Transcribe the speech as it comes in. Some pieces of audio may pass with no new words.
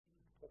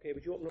Okay,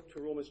 would you open up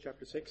to Romans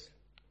chapter 6?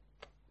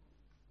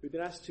 We've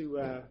been asked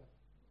to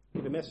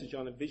give a message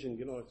on a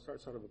vision,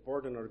 sort of a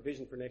burden or a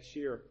vision for next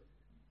year.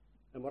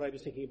 And what I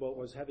was thinking about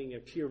was having a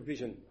clear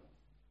vision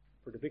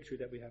for the victory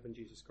that we have in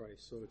Jesus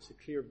Christ. So it's a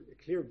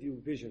clear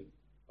view vision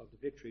of the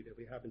victory that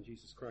we have in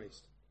Jesus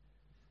Christ.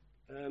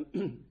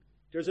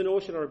 There's a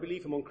notion or a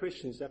belief among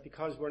Christians that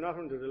because we're not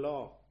under the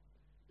law,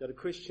 that a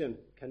Christian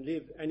can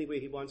live any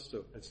way he wants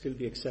to and still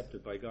be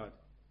accepted by God.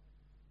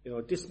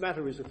 This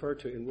matter is referred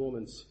to in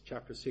Romans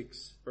chapter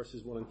 6,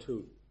 verses 1 and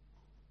 2.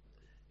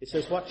 It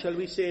says, "What shall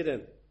we say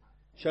then?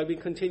 Shall we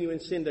continue in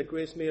sin that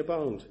grace may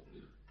abound?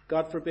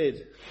 God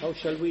forbid. How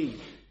shall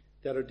we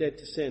that are dead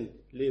to sin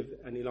live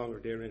any longer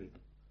therein?"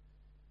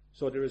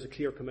 So there is a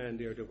clear command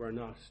there that we're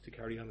not to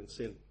carry on in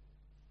sin,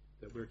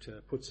 that we're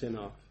to put sin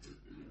off.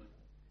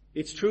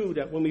 It's true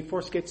that when we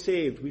first get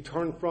saved, we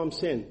turn from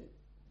sin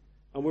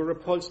and we're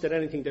repulsed at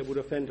anything that would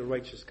offend a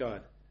righteous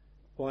God.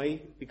 Why?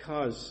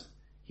 Because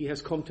He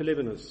has come to live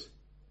in us,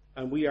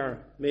 and we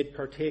are made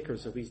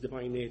partakers of His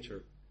divine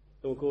nature.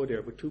 Don't go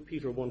there, but 2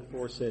 Peter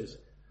 1:4 says,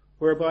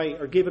 "Whereby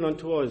are given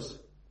unto us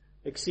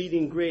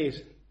exceeding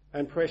great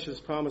and precious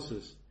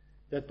promises,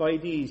 that by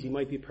these ye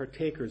might be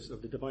partakers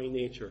of the divine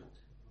nature,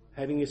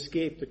 having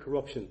escaped the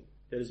corruption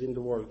that is in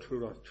the world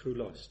through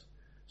lust."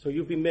 So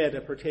you've been made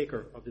a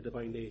partaker of the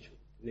divine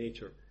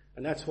nature.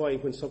 And that's why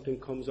when something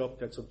comes up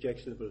that's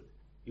objectionable,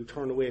 you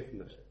turn away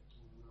from it,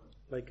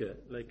 like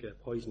a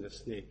poisonous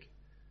snake.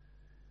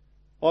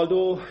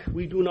 Although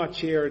we do not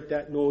share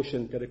that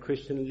notion that a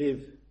Christian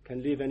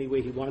can live any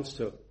way he wants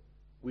to,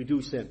 we do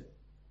sin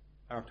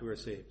after we're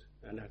saved.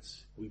 And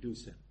we do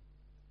sin.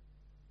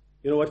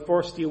 At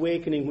first the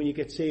awakening when you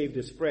get saved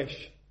is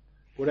fresh.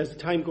 But as the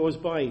time goes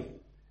by,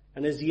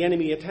 and as the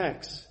enemy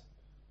attacks,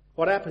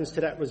 what happens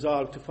to that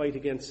resolve to fight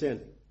against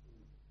sin?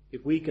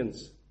 It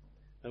weakens,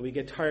 and we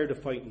get tired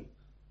of fighting.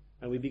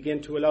 And we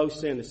begin to allow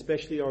sin,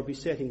 especially our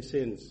besetting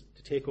sins,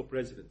 to take up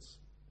residence.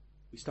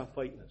 We stop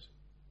fighting it.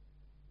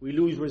 We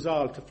lose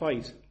resolve to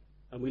fight,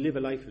 and we live a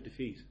life of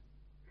defeat.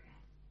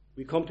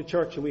 We come to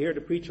church and we hear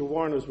the preacher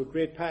warn us with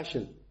great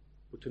passion,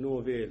 but to no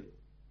avail.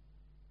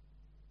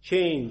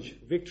 Change,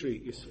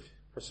 victory is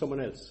for someone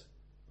else,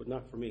 but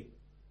not for me.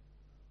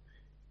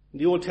 In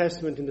the Old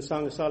Testament, in the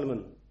Song of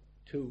Solomon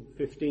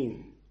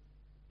 2:15,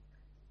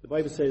 the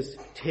Bible says,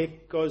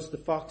 "Take us the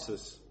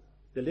foxes,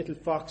 the little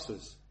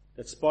foxes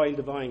that spoil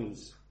the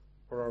vines,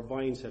 for our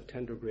vines have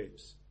tender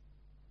grapes."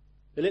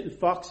 The little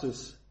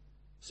foxes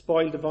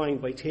spoil the vine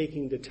by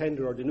taking the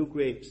tender or the new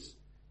grapes,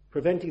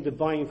 preventing the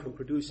vine from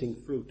producing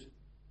fruit.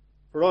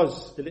 For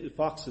us, the little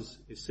foxes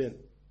is sin,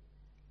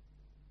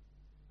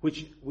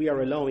 which we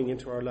are allowing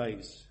into our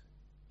lives.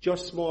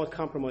 Just small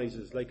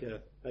compromises, like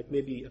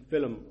maybe a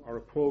film or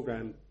a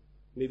program,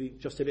 maybe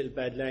just a little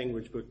bad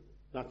language, but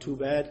not too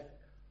bad,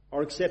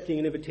 or accepting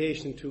an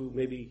invitation to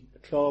maybe a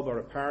club or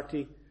a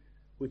party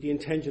with the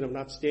intention of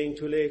not staying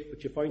too late,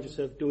 but you find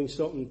yourself doing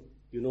something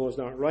you know is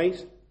not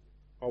right,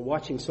 or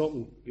watching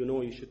something you know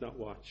you should not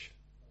watch.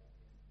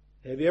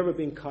 Have you ever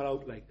been caught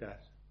out like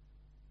that?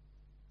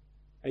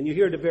 And you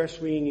hear the verse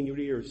ringing in your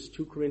ears,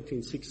 2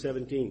 Corinthians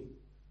 6:17.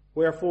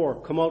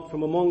 "Wherefore, come out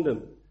from among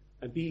them,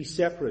 and be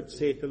separate,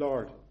 saith the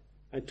Lord,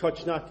 and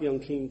touch not the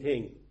unclean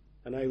thing,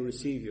 and I will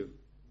receive you."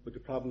 But the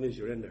problem is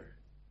you're in there.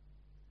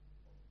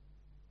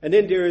 And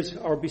then there's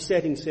our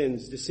besetting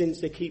sins, the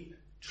sins that keep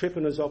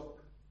tripping us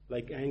up,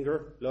 like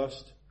anger,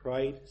 lust,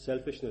 pride,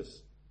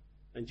 selfishness.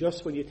 And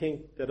just when you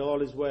think that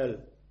all is well,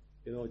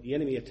 the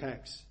enemy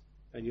attacks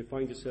and you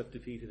find yourself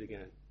defeated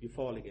again. You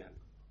fall again.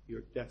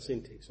 That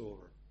sin takes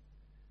over.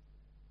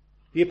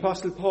 The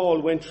Apostle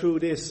Paul went through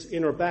this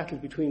inner battle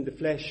between the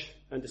flesh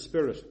and the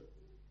spirit.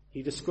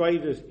 He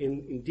described it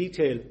in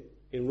detail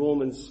in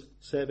Romans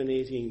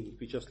 7:18.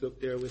 If you just look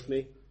there with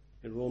me,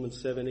 in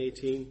Romans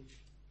 7:18.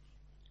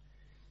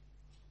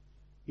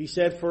 He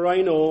said, "For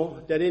I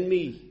know that in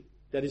me,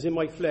 that is in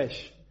my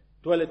flesh,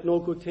 dwelleth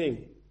no good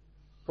thing.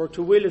 For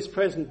to will is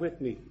present with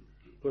me,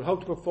 but how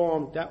to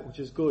perform that which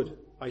is good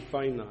I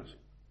find not."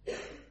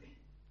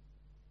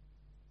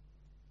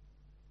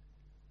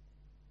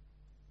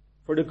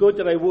 "For the good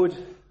that I would,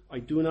 I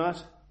do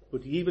not,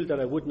 but the evil that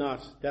I would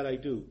not, that I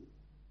do.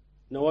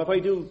 Now if I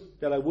do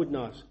that I would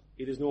not,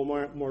 it is no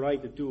more I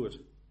that do it,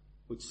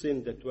 but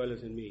sin that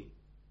dwelleth in me."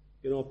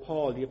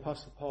 Paul, the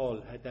Apostle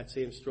Paul, had that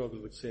same struggle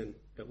with sin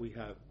that we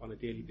have on a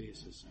daily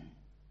basis.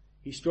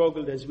 He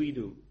struggled as we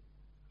do.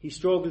 He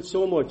struggled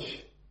so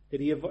much that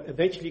he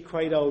eventually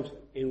cried out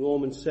in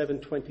Romans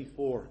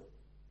 7:24,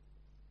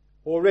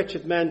 "O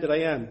wretched man that I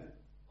am,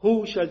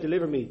 who shall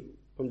deliver me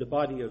from the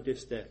body of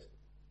this death?"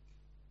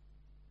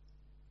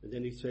 And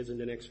then he says in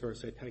the next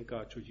verse, "I thank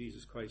God through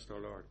Jesus Christ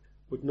our Lord."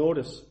 But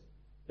notice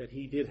that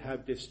he did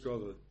have this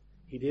struggle.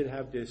 He did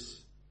have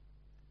this,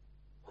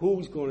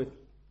 who's going to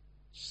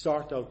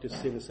sort out this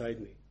sin inside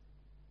me?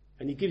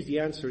 And he gives the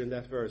answer in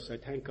that verse, "I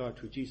thank God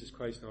through Jesus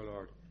Christ our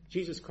Lord."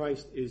 Jesus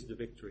Christ is the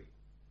victory.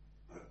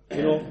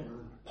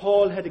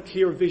 Paul had a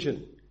clear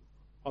vision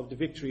of the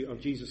victory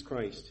of Jesus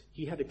Christ.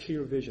 He had a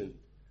clear vision.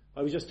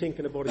 I was just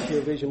thinking about a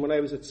clear vision. When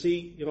I was at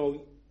sea, you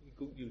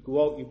you'd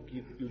go out,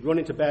 you'd run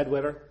into bad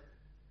weather,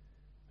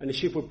 and the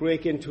ship would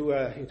break into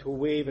a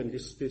wave, and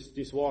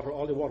this water,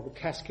 all the water would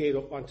cascade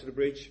up onto the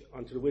bridge,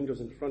 onto the windows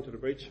in the front of the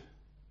bridge,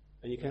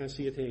 and you can't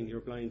see a thing.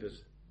 You're blinded.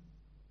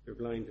 You're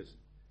blinded.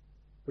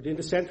 But in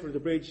the center of the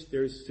bridge,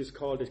 there's this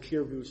called a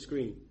clear view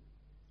screen,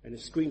 and a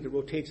screen that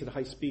rotates at a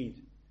high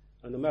speed,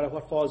 and no matter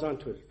what falls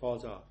onto it, it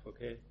falls off.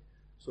 Okay,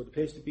 so the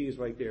place to be is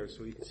right there,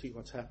 so you can see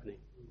what's happening.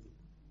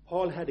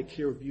 Paul had a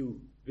clear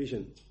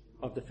vision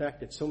of the fact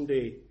that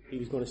someday he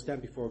was going to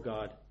stand before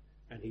God,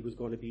 and he was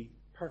going to be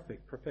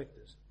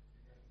perfected.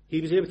 He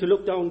was able to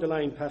look down the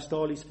line past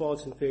all his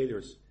faults and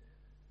failures,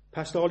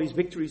 past all his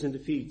victories and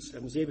defeats,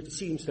 and was able to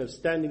see himself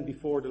standing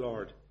before the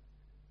Lord.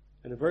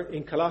 And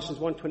in Colossians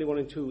 1:21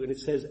 and 2, and it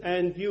says,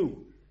 "And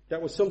you,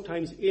 that was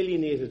sometimes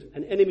alienated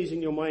and enemies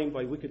in your mind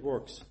by wicked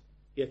works,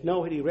 yet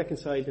now had he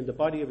reconciled in the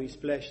body of his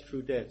flesh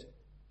through death,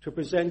 to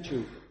present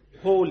you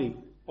holy,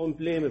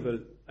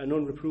 unblameable, and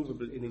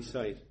unreprovable in his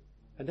sight."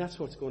 And that's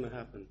what's going to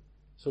happen.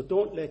 So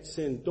don't let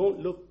sin,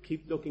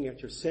 keep looking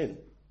at your sin.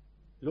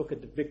 Look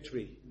at the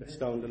victory that's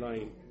down the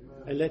line.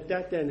 And let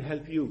that then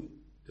help you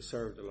to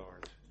serve the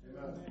Lord.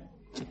 Amen.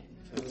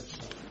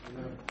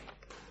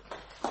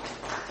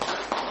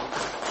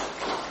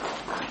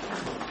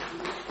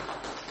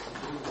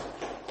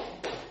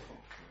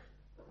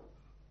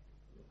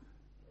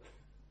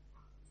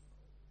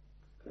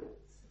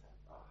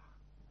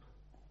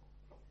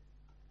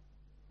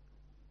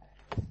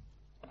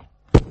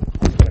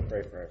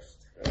 Pray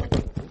first.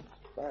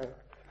 Sorry.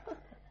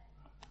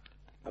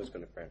 I was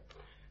going to pray.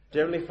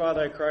 Dear Heavenly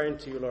Father, I cry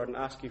unto you, Lord, and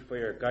ask you for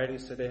your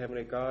guidance today,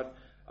 Heavenly God.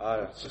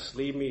 Just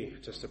lead me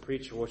just to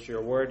preach what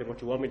your word and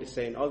what you want me to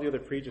say, and all the other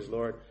preachers,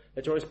 Lord.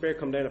 Let your Holy Spirit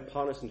come down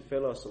upon us and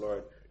fill us,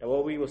 Lord. And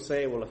what we will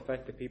say will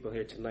affect the people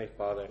here tonight,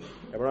 Father.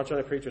 And we're not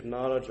trying to preach with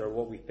knowledge or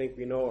what we think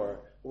we know or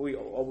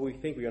what we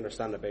think we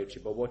understand about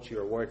you, but what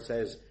your word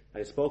says,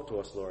 and it spoke to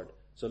us, Lord.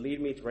 So lead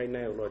me right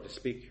now, Lord, to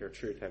speak your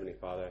truth, Heavenly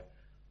Father.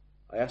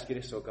 I ask you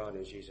this, O God,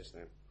 in Jesus'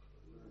 name.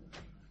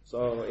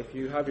 So if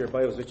you have your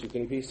Bibles with you,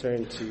 can you please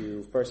turn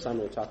to 1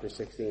 Samuel chapter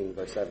 16,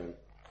 verse 7.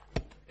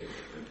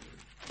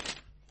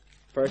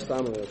 1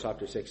 Samuel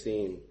chapter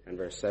 16 and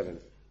verse 7.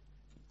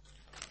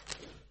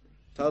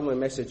 Title of my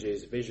message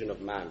is Vision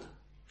of Man,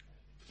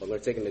 but I'm going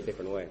to take it in a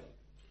different way.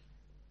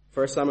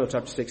 1 Samuel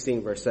chapter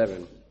 16, verse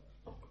 7.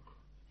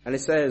 And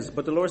it says,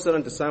 "But the Lord said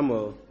unto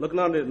Samuel, Look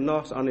not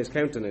on his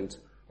countenance,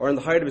 or on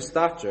the height of his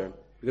stature,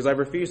 because I have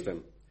refused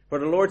him. For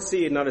the Lord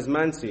seeth not as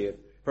man seeth.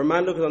 For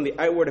man looketh on the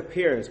outward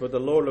appearance, but the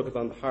Lord looketh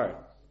on the heart."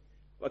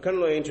 Well, kind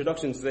of like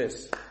introduction to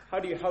this. How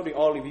do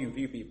all of you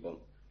view people?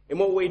 In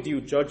what way do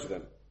you judge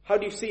them? How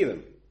do you see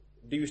them?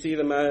 Do you see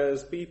them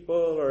as people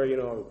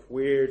or,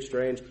 weird,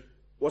 strange?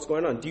 What's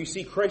going on? Do you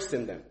see Christ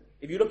in them?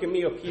 If you look at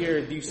me up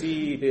here, do you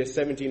see the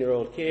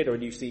 17-year-old kid or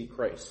do you see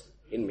Christ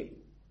in me?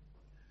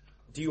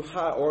 Do you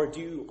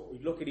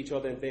look at each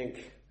other and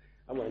think,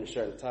 I'm wearing a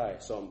shirt and tie,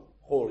 so I'm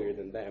holier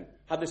than them?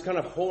 Have this kind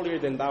of holier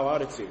than thou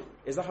attitude.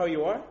 Is that how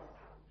you are?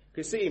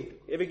 Because see,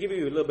 if I give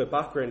you a little bit of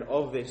background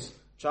of this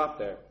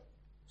chapter,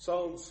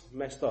 Saul's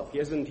messed up.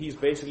 He's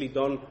basically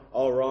done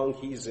all wrong.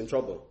 He's in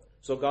trouble.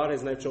 So God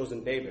has now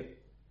chosen David.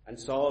 And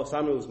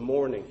Samuel's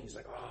mourning. He's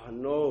like, oh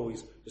no,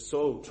 he's just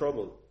so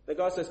troubled. Then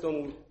God says to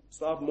him,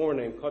 stop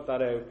mourning, cut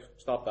that out,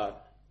 stop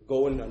that.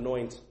 Go and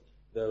anoint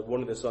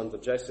one of the sons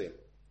of Jesse.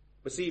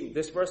 But see,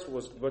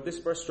 what this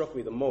verse struck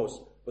me the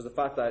most was the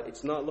fact that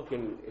it's about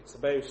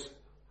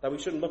that we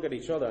shouldn't look at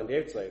each other on the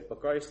outside, but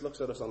Christ looks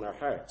at us on our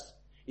hearts.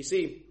 You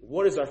see,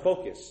 what is our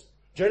focus?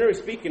 Generally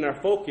speaking, our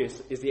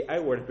focus is the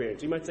outward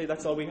appearance. You might say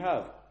that's all we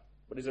have.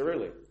 But is it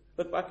really?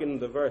 Look back in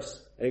the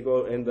verse, and you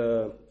go in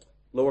the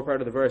lower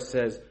part of the verse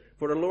says,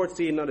 "For the Lord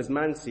seeth not as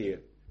man seeth.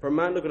 For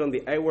man looketh on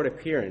the outward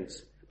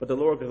appearance, but the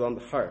Lord looketh on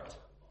the heart."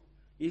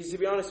 You see, to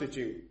be honest with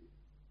you,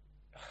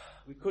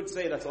 we could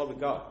say that's all we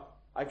got.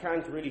 I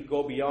can't really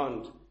go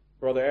beyond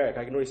Brother Eric.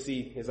 I can only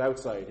see his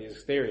outside, his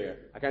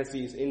exterior. I can't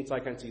see his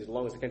inside, I can't see his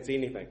lungs, I can't see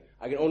anything.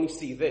 I can only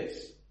see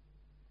this.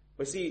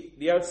 But see,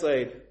 the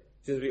outside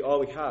seems to be all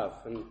we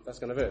have, and that's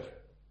kind of it.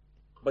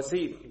 But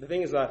see, the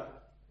thing is that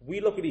we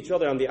look at each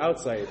other on the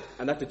outside,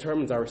 and that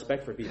determines our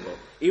respect for people.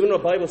 Even though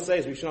the Bible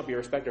says we should not be a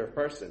respecter of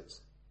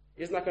persons.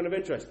 Isn't that kind of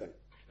interesting?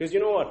 Because you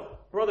know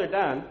what? Brother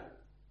Dan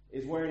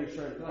is wearing a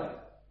shirt and tie.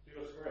 He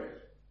looks great.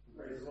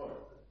 Praise the Lord.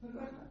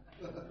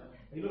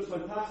 He looks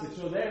fantastic,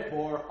 so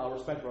therefore I'll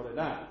respect Brother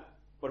Dan.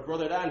 But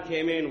Brother Dan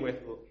came in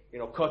with,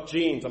 cut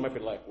jeans. I might be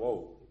like,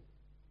 whoa,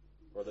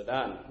 Brother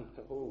Dan,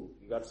 oh,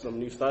 you got some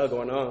new style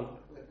going on.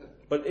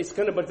 But that's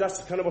kind of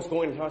what's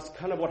going on. That's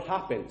kind of what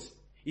happens.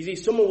 You see,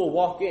 someone will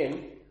walk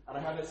in, and I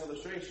have this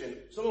illustration.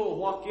 Someone will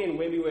walk in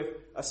maybe with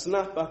a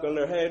snapback on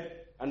their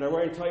head, and they're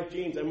wearing tight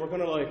jeans, and we're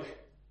kind of like,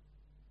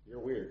 you're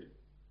weird.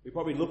 We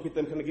probably look at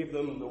them, kind of give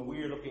them the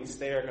weird-looking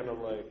stare, kind of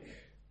like,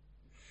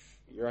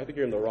 I think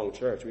you're in the wrong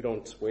church. We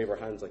don't wave our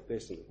hands like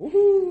this and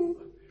woohoo.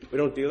 We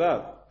don't do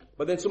that.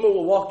 But then someone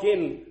will walk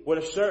in with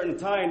a shirt and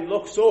tie and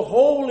look so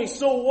holy,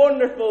 so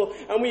wonderful,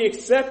 and we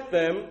accept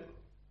them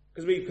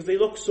because they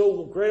look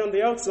so great on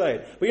the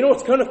outside. But you know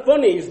what's kind of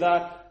funny is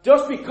that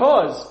just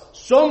because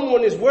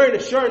someone is wearing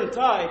a shirt and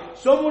tie,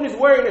 someone is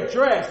wearing a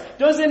dress,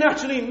 doesn't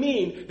actually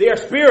mean they are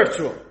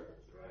spiritual.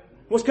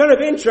 What's kind of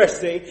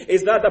interesting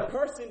is that the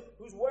person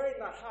who's wearing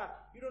that hat,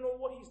 you don't know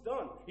what he's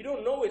done. You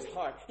don't know his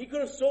heart. He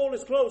could have sold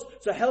his clothes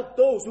to help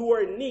those who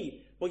were in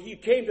need, but he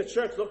came to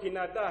church looking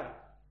at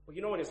that. But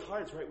you know what? His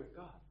heart's right with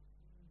God.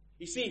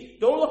 You see,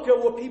 don't look at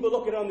what people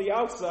look at on the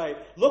outside.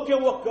 Look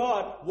at what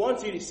God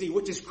wants you to see,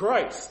 which is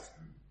Christ.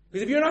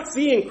 Because if you're not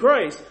seeing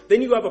Christ,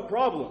 then you have a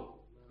problem.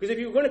 Because if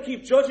you're going to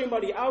keep judging by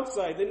the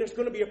outside, then there's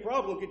going to be a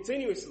problem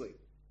continuously.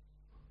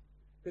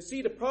 Because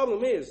see, the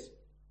problem is,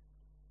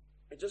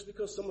 just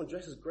because someone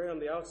dresses gray on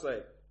the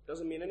outside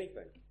doesn't mean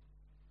anything.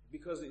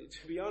 Because,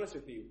 to be honest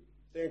with you,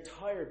 their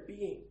entire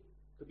being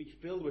could be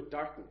filled with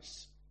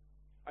darkness.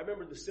 I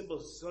remember the simple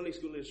Sunday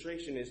school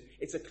illustration is,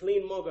 it's a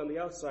clean mug on the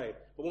outside,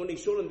 but when they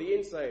show them the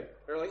inside,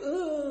 they're like,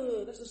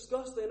 ugh, that's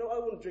disgusting, no, I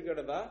wouldn't drink out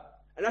of that.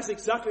 And that's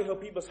exactly how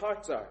people's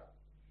hearts are.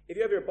 If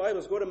you have your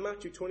Bibles, go to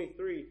Matthew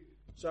 23,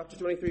 chapter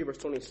 23, verse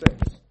 26.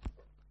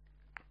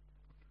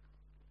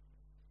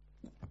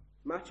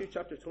 Matthew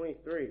chapter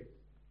 23,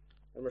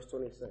 and verse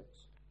 26.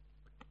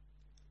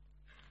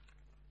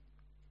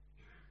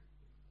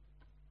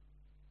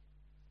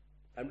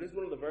 And this is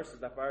one of the verses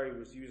that Barry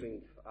was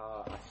using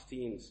as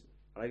teens,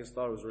 and I just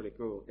thought it was really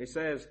cool. It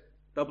says,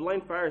 the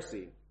blind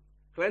Pharisee,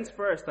 cleanse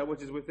first that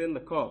which is within the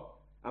cup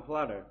and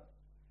platter,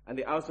 and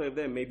the outside of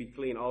them may be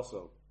clean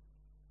also.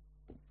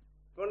 The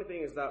funny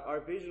thing is that our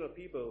vision of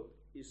people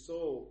is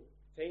so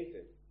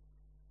tainted.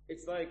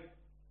 It's like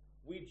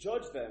we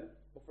judge them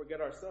but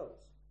forget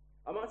ourselves.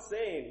 I'm not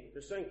saying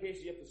there's certain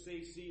cases you have to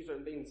say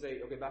certain things and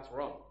say, okay, that's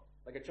wrong.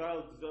 Like a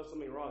child does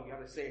something wrong, you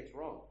have to say it's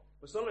wrong.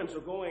 But sometimes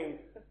we're going,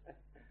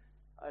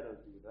 I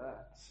don't do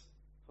that.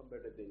 I'm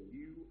better than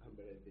you. I'm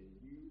better than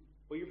you.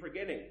 But you're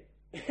forgetting.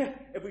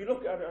 If we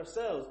look at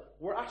ourselves,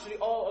 we're actually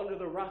all under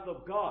the wrath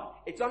of God.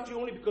 It's actually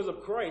only because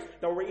of Christ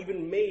that we're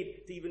even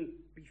made to even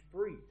be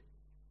freed.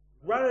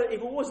 Rather, if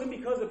it wasn't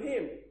because of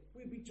Him,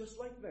 we'd be just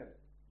like them.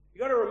 You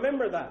gotta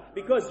remember that.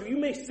 Because you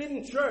may sit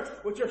in church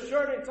with your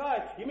shirt and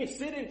tie. You may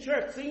sit in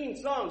church singing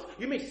songs.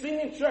 You may sing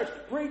in church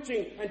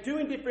preaching and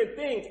doing different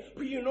things.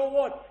 But you know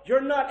what?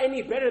 You're not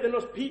any better than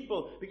those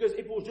people. Because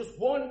if it was just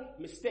one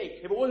mistake,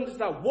 if it wasn't just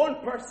that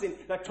one person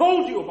that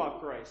told you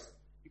about Christ,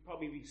 you'd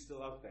probably be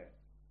still out there.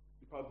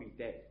 You'd probably be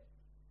dead.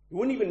 You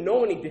wouldn't even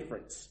know any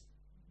difference.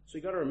 So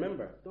you gotta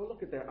remember, don't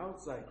look at their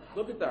outside.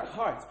 Look at their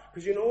hearts.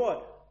 Because you know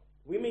what?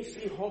 We may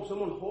see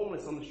someone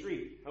homeless on the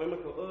street. And we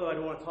might go, oh, I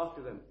don't want to talk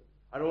to them.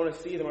 I don't want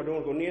to see them. I don't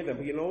want to go near them.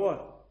 But you know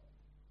what?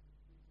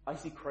 I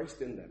see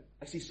Christ in them.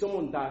 I see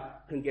someone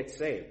that can get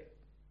saved.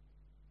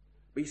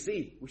 But you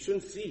see, we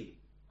shouldn't see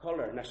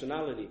color,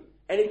 nationality,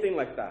 anything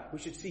like that. We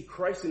should see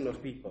Christ in those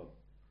people.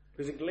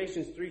 Because in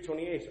Galatians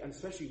 3:28, and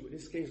especially in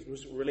this case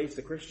which relates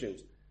to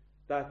Christians,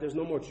 that there's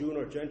no more Jew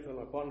nor Gentile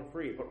nor bond nor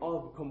free, but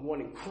all have become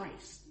one in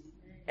Christ.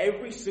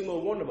 Every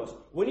single one of us.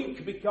 When you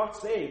got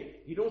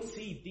saved, you don't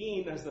see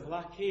Dean as the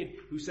black kid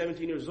who's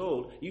 17 years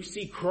old. You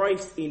see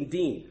Christ in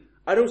Dean.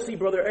 I don't see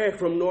Brother Eric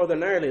from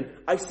Northern Ireland.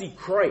 I see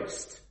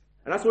Christ.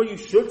 And that's what you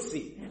should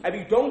see. If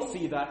you don't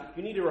see that,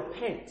 you need to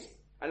repent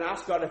and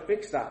ask God to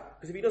fix that.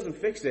 Because if He doesn't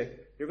fix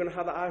it, you're going to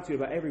have that attitude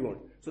about everyone.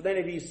 So then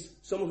if He's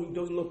someone who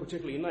doesn't look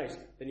particularly nice,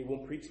 then you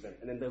won't preach to them.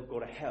 And then they'll go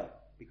to hell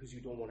because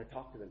you don't want to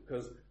talk to them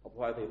because of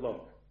how they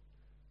look.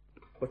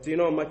 But do you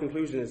know, my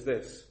conclusion is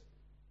this.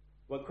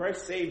 When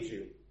Christ saved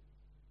you,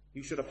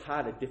 you should have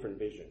had a different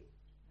vision.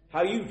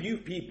 How you view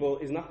people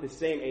is not the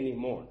same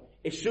anymore.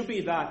 It should be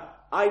that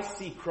I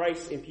see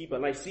Christ in people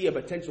and I see a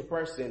potential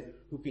person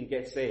who can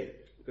get saved.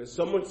 Because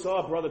someone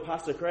saw Brother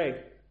Pastor Craig.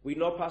 We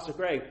love Pastor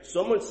Craig.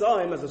 Someone saw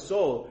him as a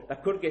soul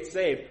that could get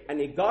saved and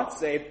he got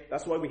saved.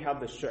 That's why we have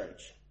this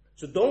church.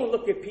 So don't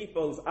look at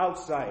people's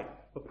outside,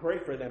 but pray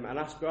for them and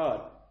ask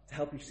God to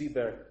help you see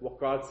what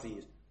God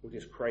sees, which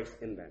is Christ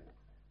in them.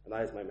 And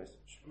that is my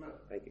message.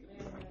 Thank you.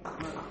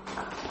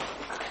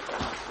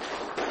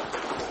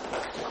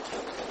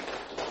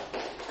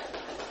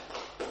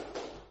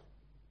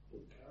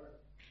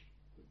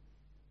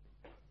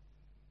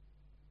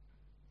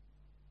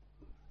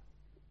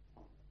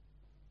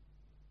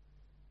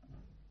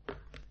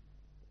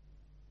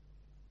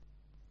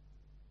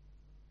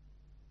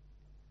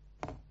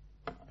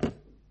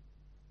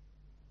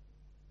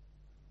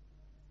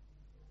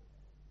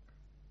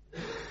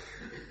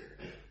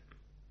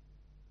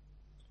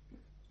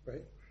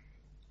 Right?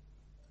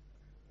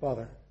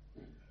 Father,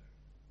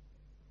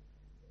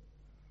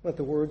 let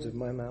the words of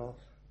my mouth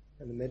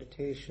and the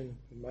meditation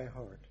of my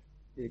heart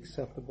be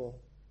acceptable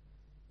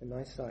in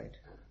thy sight,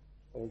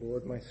 O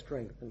Lord, my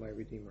strength and my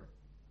Redeemer.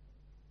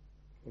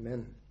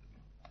 Amen.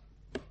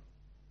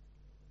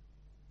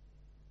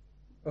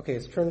 Okay,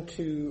 let's turn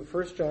to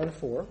 1 John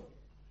 4.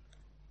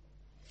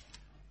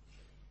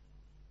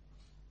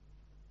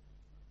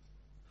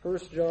 1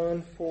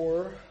 John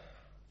 4.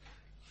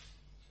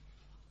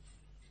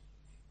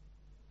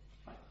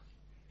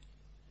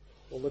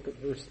 We'll look at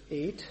verse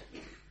 8.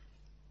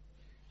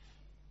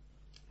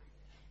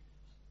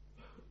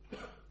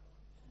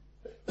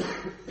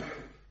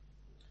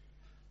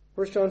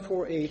 1 John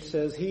 4:8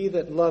 says, He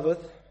that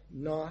loveth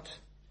not,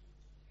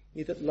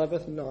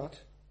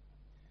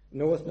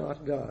 knoweth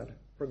not God,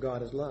 for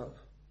God is love.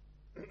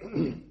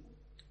 1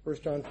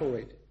 John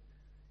 4:8.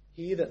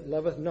 He that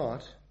loveth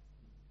not,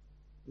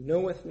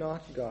 knoweth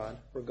not God,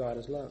 for God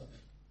is love.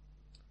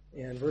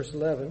 And verse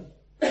 11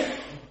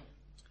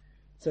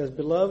 says,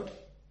 Beloved,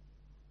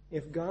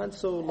 if God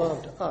so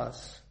loved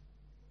us,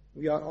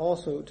 we ought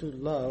also to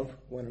love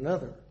one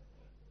another.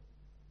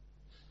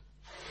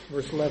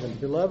 Verse 11,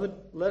 Beloved,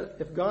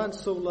 if God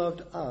so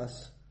loved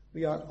us,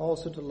 we ought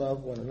also to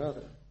love one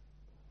another.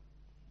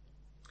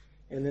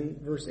 And then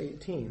verse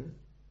 18,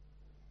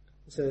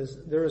 it says,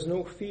 There is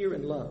no fear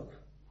in love,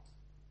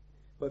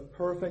 but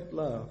perfect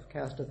love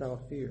casteth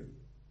out fear,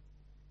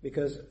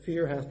 because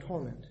fear hath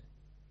torment.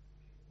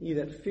 He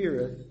that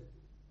feareth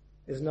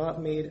is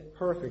not made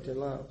perfect in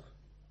love.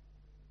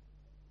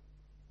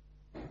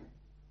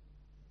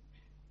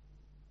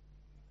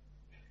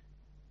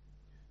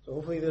 So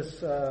hopefully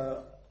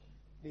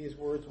these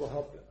words will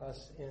help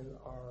us in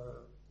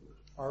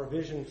our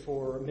vision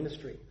for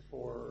ministry,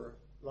 for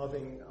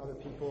loving other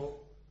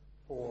people,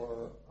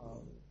 for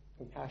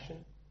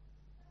compassion.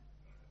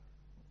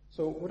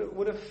 So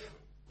what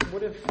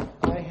if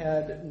I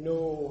had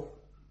no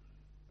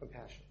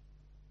compassion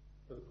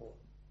for the poor?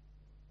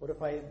 What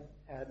if I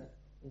had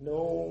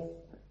no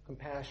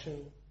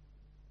compassion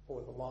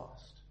for the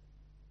lost?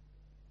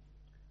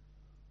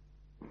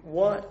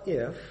 What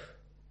if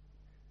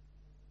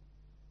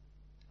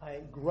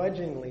I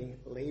grudgingly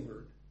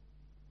labored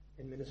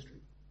in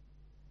ministry?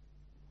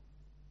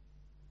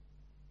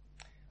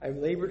 I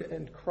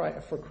labored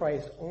for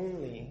Christ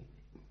only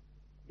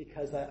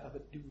because of a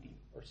duty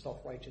or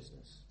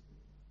self-righteousness.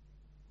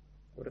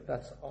 What if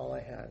that's all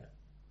I had?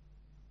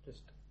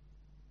 Just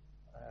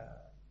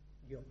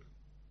guilt.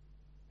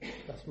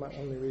 That's my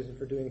only reason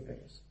for doing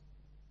things.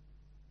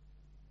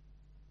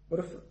 What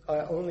if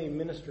I only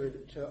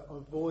ministered to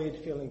avoid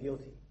feeling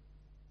guilty?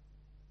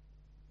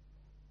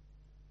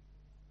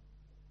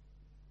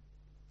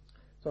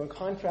 So in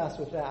contrast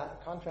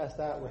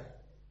that with,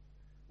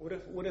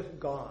 what if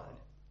God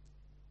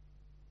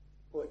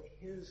put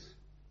His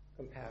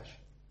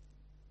compassion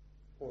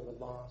for the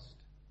lost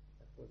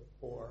and for the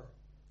poor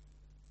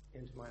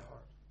into my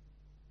heart?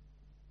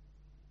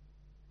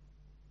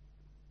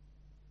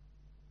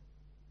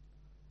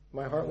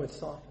 My heart would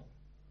soften.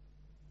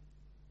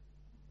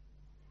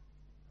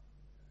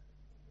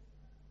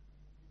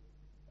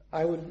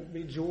 I would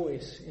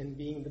rejoice in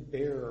being the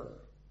bearer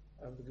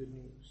of the good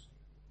news.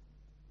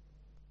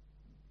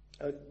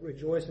 I would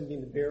rejoice in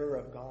being the bearer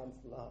of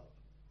God's love.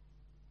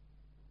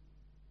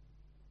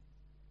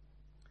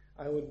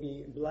 I would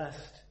be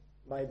blessed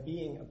by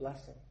being a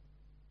blessing.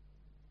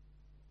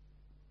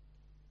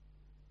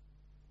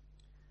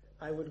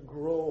 I would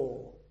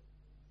grow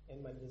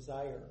in my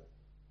desire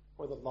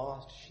for the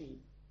lost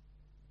sheep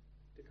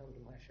to come to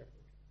my shepherd.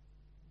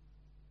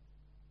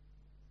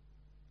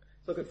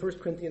 Let's look at 1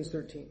 Corinthians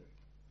 13.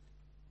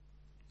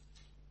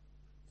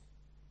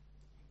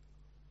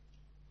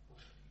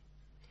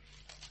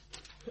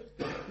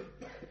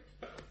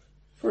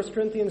 1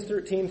 Corinthians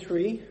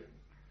 13:3.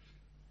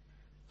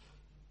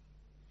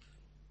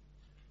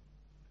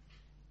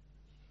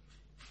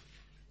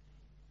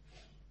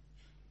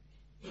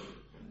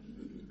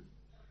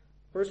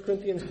 First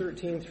Corinthians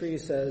 13:3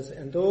 says,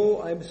 And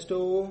though I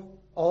bestow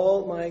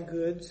all my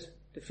goods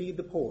to feed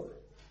the poor,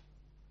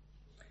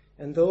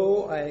 and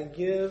though I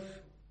give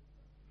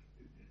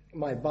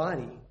my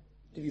body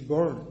to be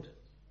burned,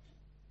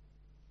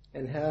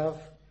 and have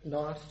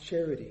not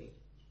charity,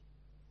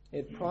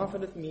 it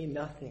profiteth me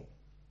nothing.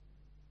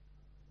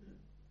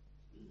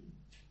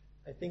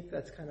 I think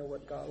that's kind of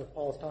what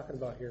Paul is talking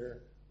about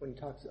here when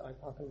I'm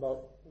talking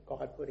about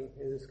God putting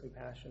His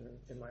compassion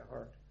in my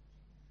heart.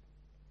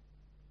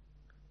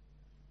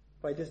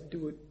 If I just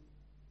do it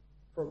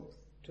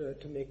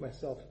to make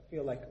myself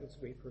feel like I'm a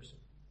great person,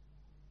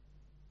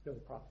 no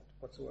profit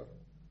whatsoever.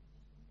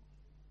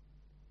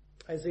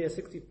 Isaiah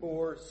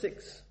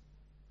 64:6.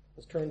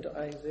 Let's turn to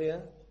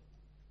Isaiah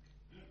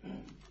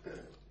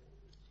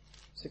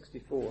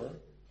 64.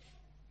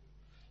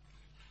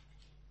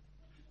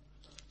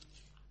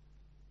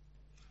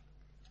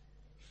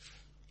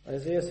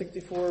 Isaiah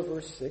 64,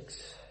 verse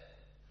 6.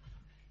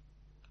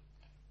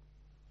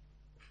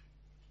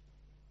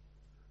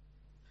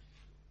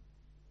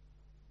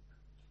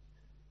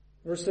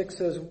 Verse 6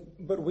 says,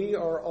 But we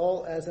are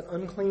all as an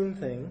unclean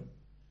thing,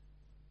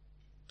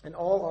 and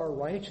all our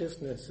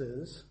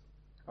righteousnesses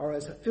are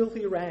as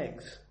filthy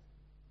rags.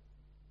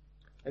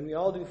 And we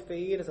all do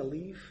fade as a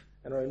leaf,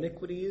 and our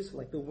iniquities,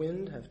 like the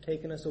wind, have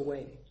taken us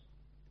away.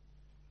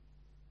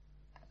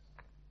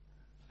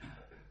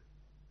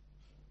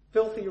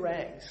 Filthy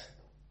rags.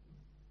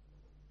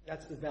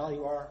 That's the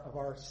value of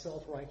our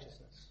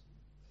self-righteousness.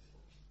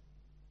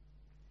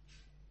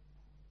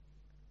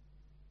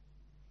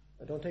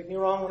 Now, don't take me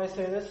wrong when I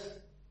say this.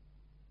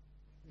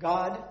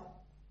 God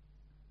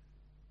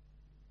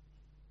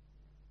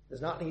does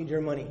not need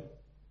your money.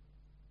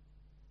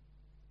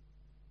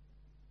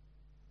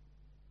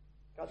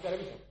 God's got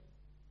everything.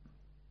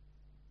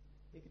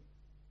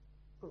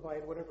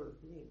 provide whatever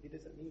he needs. He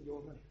doesn't need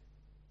your money.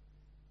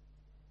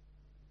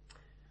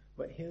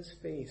 But his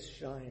face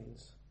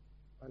shines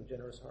on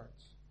generous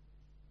hearts.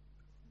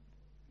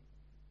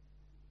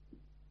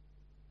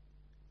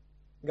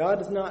 God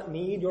does not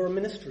need your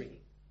ministry.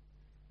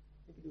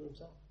 He can do it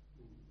himself.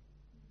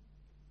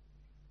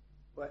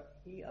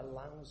 But he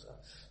allows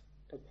us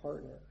to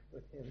partner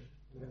with him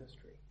in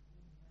ministry.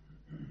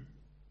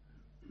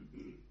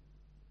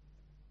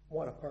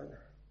 What a partner.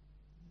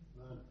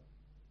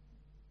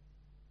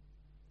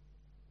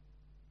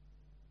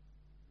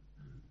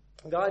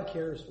 God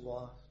cares for the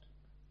lost.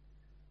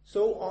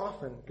 So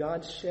often,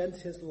 God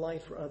sheds his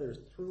life for others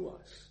through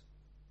us.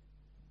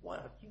 What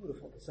a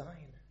beautiful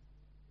design.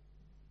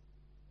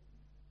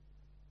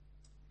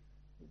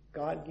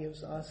 God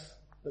gives us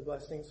the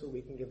blessing so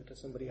we can give it to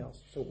somebody else.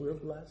 So we're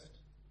blessed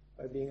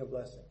by being a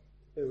blessing.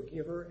 The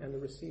giver and the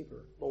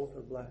receiver both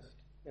are blessed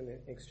in the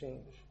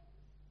exchange.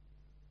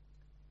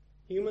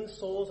 Human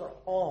souls are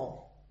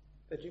all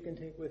that you can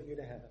take with you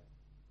to heaven.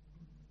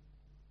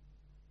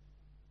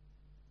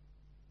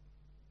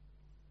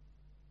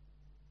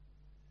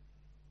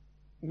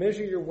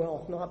 Measure your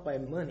wealth not by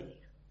money,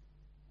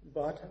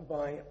 but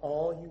by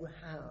all you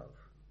have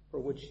for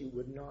which you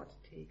would not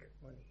take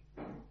money.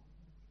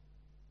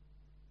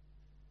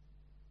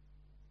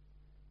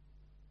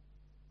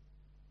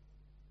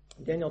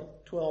 Daniel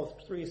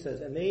 12:3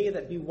 says, "And they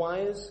that be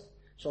wise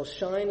shall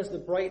shine as the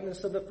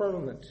brightness of the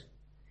firmament,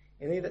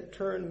 and they that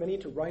turn many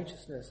to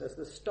righteousness as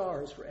the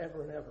stars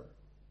forever and ever."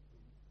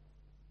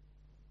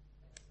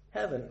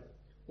 Heaven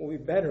will be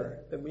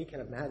better than we can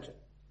imagine.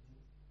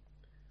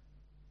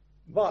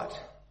 But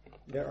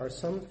there are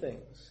some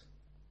things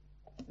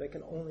that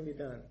can only be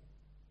done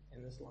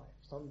in this life.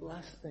 Some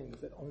blessed things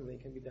that only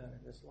can be done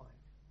in this life.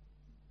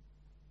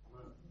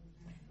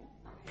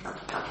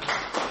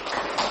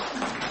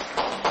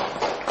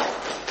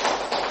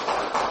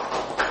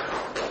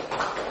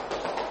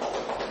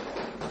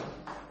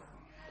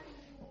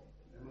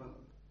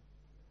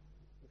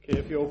 Okay,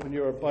 if you open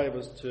your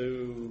Bibles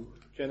to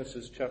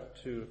Genesis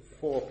chapter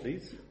 4,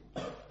 please.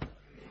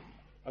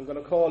 I'm going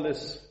to call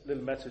this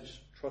little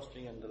message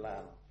Trusting in the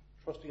Lamb.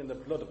 Trusting in the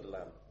blood of the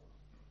Lamb.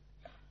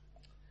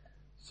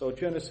 So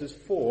Genesis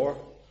 4,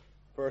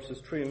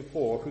 verses 3 and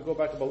 4, if we go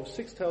back about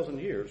 6,000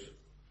 years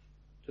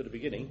to the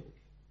beginning,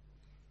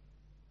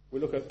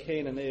 we look at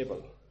Cain and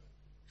Abel.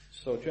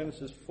 So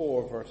Genesis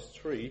 4, verse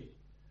 3,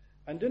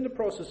 "And in the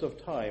process of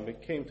time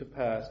it came to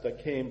pass that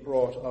Cain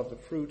brought of the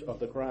fruit of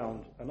the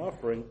ground an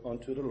offering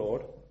unto the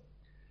Lord.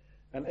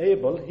 And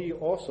Abel he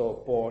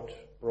also brought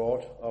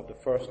of the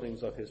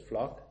firstlings of his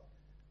flock,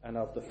 and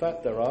of the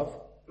fat thereof.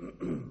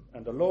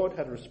 And the Lord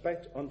had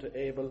respect unto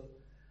Abel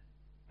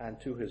and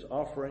to his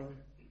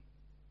offering,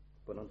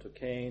 but unto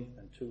Cain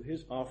and to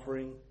his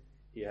offering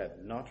he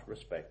had not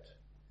respect.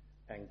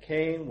 And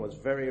Cain was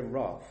very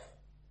wroth,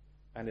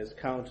 and his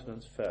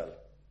countenance fell."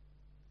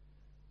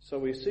 So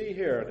we see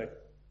here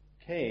that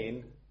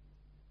Cain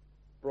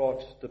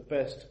brought the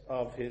best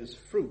of his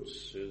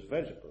fruits, his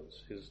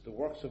vegetables, the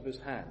works of his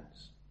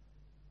hands.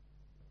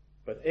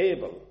 But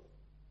Abel,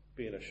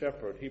 being a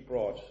shepherd, he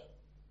brought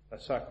a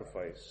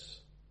sacrifice.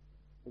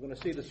 We're going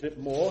to see this a bit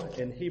more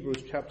in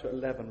Hebrews chapter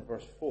 11,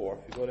 verse 4.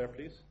 If you go there,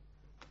 please.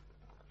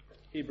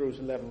 Hebrews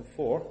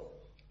 11:4.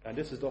 And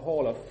this is the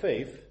hall of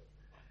faith.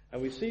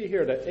 And we see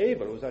here that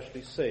Abel was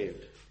actually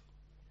saved.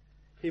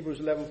 Hebrews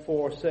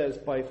 11:4 says,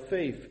 "By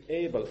faith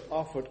Abel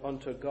offered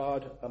unto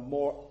God a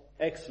more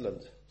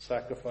excellent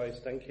sacrifice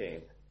than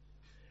Cain,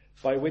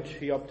 by which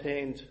he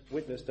obtained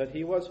witness that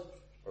he was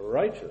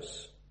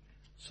righteous."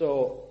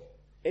 So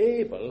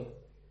Abel,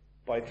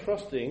 by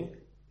trusting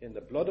in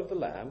the blood of the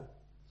Lamb,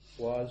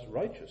 was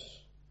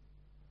righteous.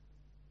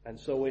 And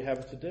so we have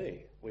it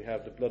today. We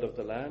have the blood of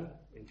the Lamb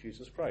in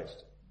Jesus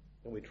Christ.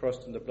 When we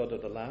trust in the blood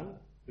of the Lamb,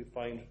 we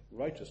find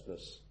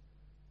righteousness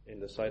in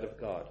the sight of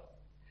God.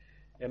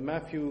 In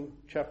Matthew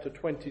chapter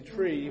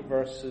 23,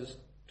 verses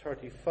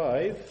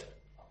 35,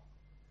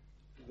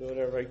 go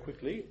there very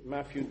quickly.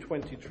 Matthew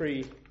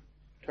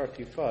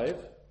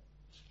 23:35.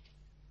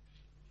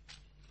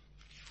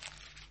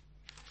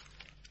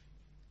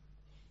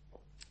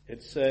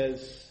 It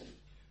says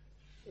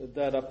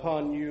that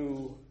upon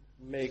you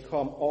may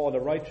come all the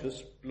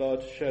righteous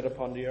blood shed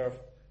upon the earth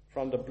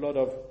from the blood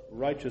of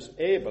righteous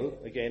Abel.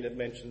 Again, it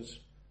mentions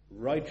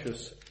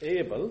righteous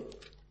Abel.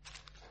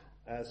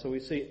 So we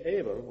see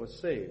Abel was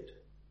saved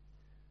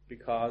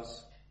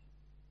because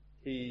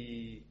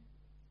he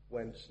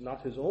went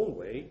not his own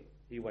way,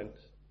 he went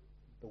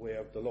the way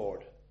of the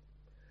Lord.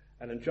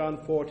 And in John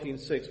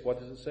 14:6, what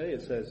does it say?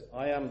 It says,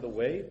 "I am the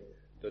way,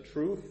 the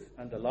truth,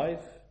 and the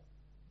life.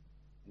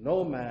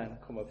 No man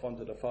cometh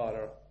unto the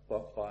Father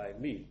but by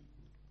me."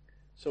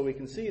 So we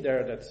can see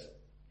there that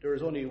there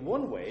is only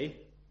one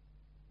way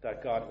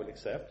that God will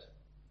accept,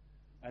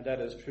 and that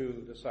is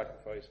through the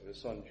sacrifice of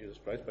his Son, Jesus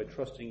Christ, by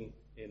trusting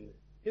in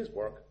his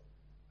work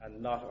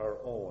and not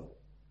our own.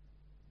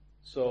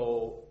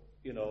 So,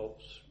 you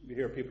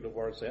hear people of the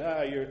word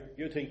say,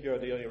 you think you're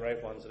the only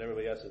right ones and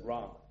everybody else is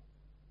wrong.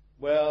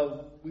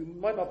 Well, we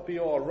might not be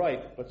all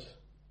right, but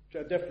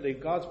definitely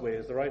God's way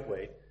is the right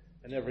way,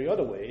 and every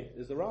other way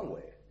is the wrong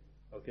way.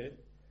 Okay?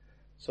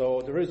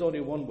 So there is only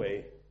one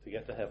way to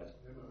get to heaven.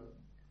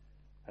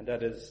 And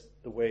that is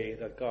the way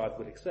that God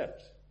would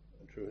accept,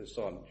 and through his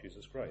Son,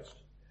 Jesus Christ.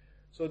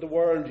 So the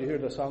world, you hear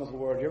the songs of the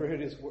world, you ever hear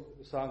this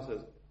song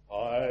says,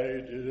 I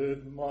did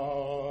it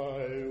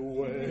my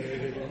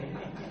way.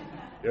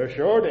 You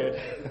sure did.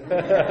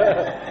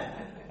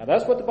 And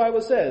that's what the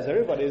Bible says.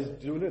 Everybody's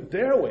doing it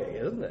their way,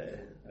 isn't they?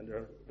 And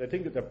they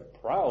think that they're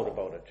proud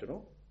about it, you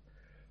know.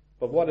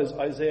 But what does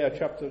Isaiah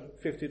chapter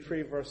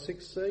 53 verse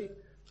 6 say?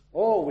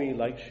 All we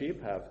like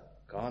sheep have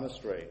gone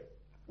astray.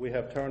 We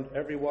have turned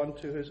everyone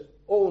to his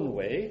own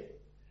way,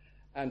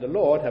 and the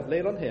Lord have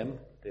laid on him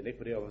the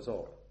iniquity of us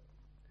all.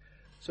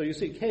 So you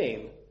see,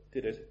 Cain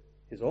did it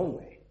his own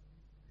way.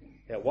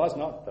 It was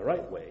not the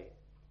right way,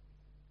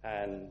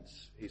 and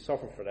he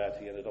suffered for that.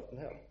 He ended up in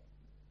hell.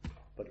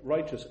 But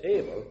righteous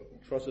Abel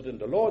trusted in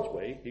the Lord's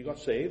way. He got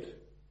saved,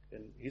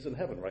 and he's in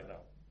heaven right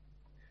now.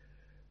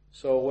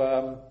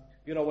 So,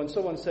 when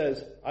someone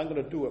says, I'm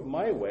going to do it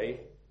my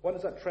way, what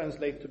does that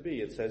translate to be?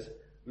 It says,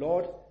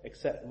 Lord,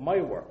 accept my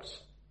works.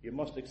 You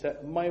must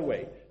accept my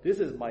way. This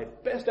is my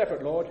best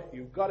effort, Lord.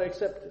 You've got to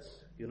accept this,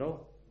 you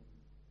know.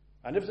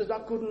 And if it's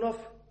not good enough,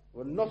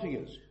 well, nothing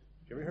is. Did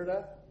you ever hear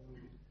that?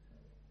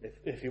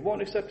 If you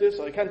won't accept this,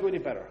 I can't do any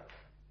better.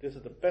 This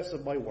is the best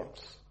of my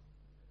works.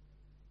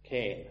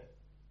 Cain,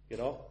 you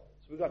know.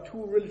 So we've got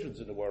two religions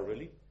in the world,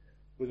 really.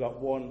 We've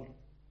got one,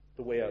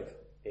 the way of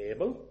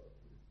Abel,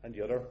 and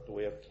the other, the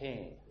way of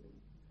Cain.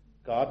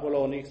 God will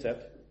only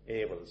accept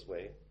Abel's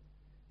way.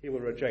 He will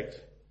reject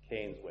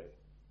Cain's way.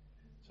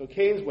 So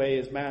Cain's way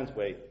is man's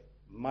way,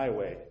 my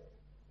way.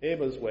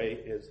 Abel's way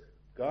is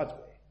God's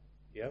way.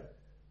 Yeah?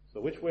 So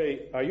which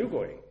way are you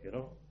going? You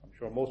know, I'm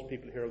sure most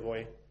people here are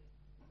going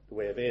the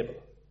way of Abel,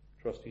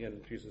 trusting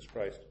in Jesus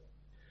Christ.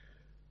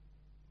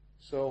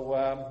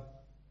 So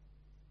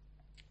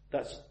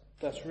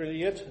that's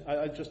really it.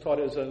 I just thought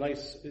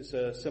it's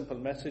a simple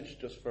message,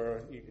 just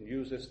for you can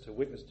use this to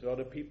witness to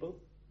other people,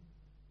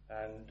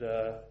 and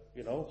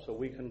so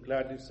we can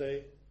gladly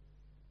say,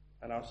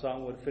 and our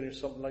song would finish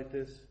something like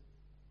this: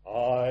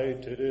 I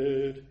did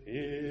it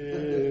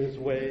his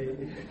way.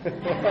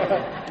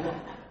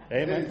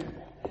 Amen.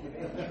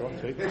 Sure,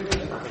 take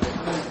it.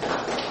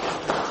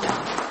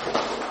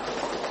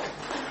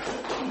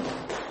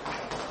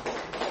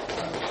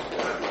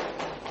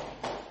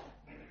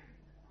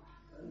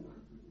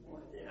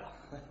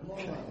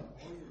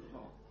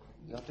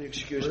 You have to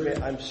excuse me,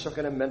 I'm stuck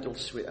in a mental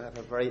suite.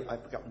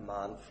 I've got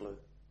man flu.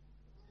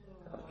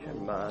 Okay,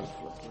 man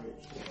flu.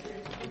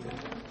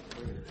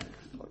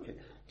 Okay. Do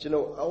you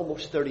know,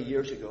 almost 30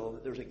 years ago,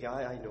 there was a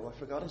guy I know, I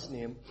forgot his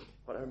name,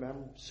 but I remember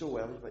him so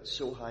well. He was about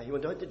so high. He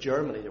went out to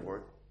Germany to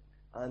work,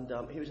 and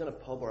he was in a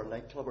pub or a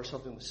nightclub or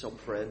something with some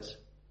friends.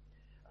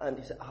 And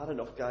he said, I had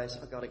enough, guys,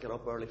 I've got to get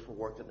up early for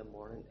work in the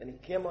morning. And he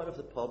came out of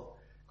the pub,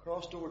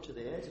 crossed over to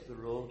the edge of the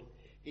road,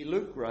 he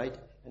looked right,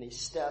 and he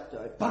stepped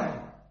out, bang!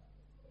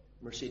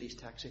 Mercedes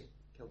taxi,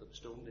 killed him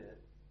stone dead.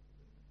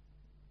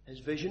 His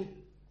vision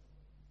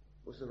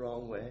was the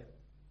wrong way.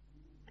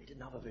 He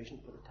didn't have a vision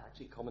for the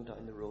taxi coming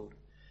down the road.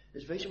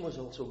 His vision was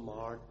also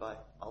marred by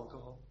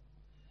alcohol.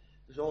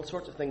 There's all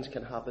sorts of things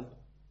can happen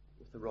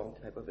with the wrong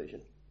type of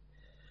vision.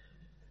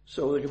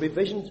 So there can be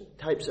various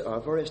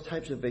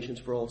types of visions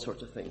for all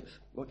sorts of things.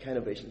 What kind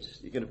of visions?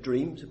 You can have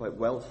dreams about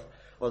wealth,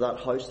 or that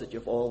house that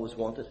you've always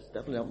wanted. It's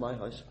definitely not my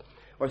house.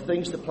 Or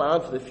things to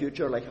plan for the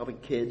future, like having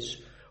kids,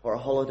 or a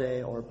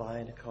holiday, or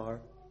buying a car.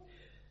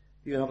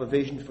 You can have a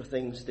vision for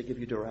things to give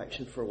you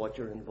direction for what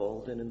you're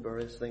involved in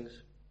various things.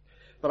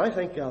 But I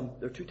think there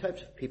are two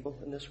types of people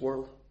in this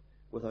world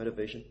without a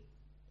vision.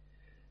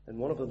 And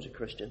one of them's a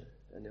Christian,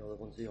 and the other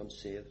one's the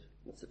unsaved.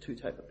 That's the two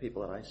types of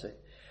people that I see.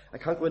 I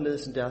can't go into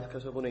this in depth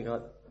because I've only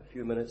got a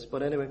few minutes.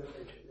 But anyway,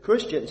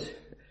 Christians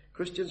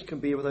can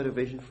be without a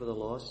vision for the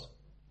lost.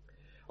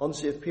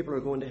 Unsaved people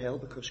are going to hell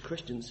because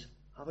Christians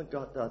haven't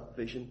got that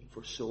vision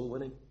for soul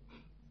winning.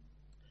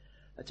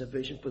 It's a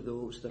vision for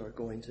those that are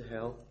going to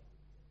hell.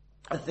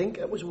 I think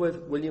it was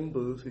with William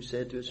Booth who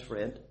said to his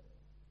friend,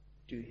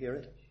 do you hear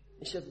it?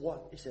 He said,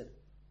 what? He said,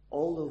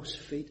 all those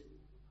feet,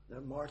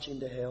 they're marching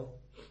to hell.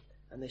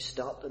 And they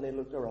stopped and they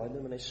looked around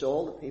them and they saw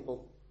all the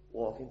people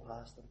walking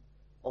past them,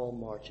 all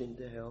marching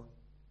to hell.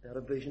 They had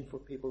a vision for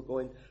people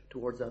going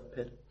towards that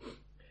pit.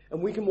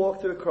 And we can walk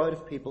through a crowd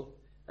of people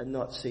and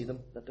not see them,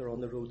 that they're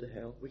on the road to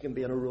hell. We can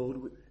be in a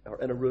road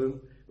or in a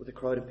room with a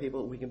crowd of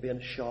people. We can be in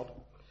a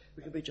shop.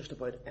 We can be just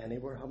about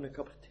anywhere, having a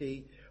cup of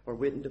tea or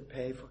waiting to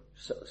pay for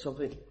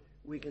something.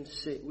 We can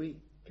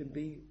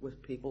be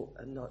with people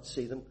and not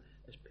see them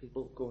as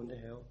people going to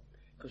hell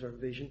because our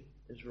vision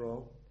is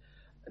wrong.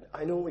 And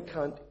I know we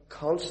can't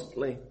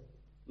constantly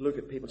look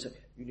at people and say,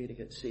 you need to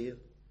get saved.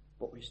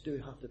 But we do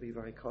have to be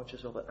very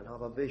conscious of it and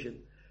have a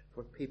vision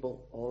for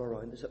people all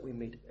around us that we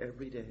meet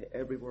every day,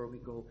 everywhere we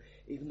go.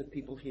 Even the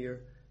people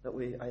here that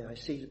I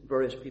see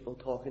various people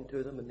talking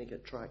to them and they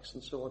get tracts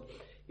and so on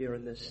here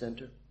in this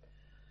centre.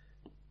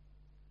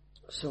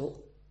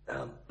 So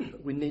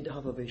we need to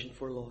have a vision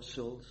for lost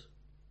souls.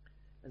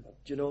 And do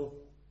you know,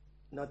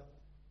 I'm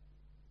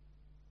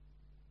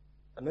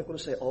not going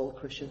to say all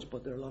Christians,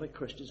 but there are a lot of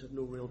Christians who have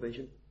no real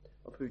vision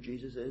of who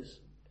Jesus is.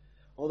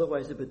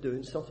 Otherwise, they've been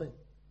doing something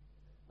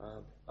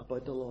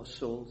about the lost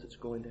souls that's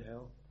going to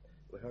hell.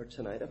 We heard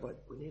tonight about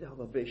we need to have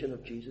a vision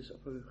of Jesus,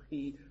 of who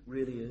he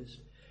really is.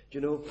 Do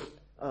you know,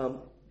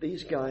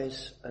 these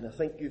guys, and I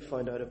think you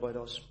found out about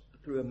us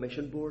through a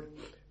mission board.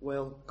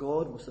 Well,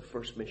 God was the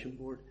first mission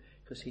board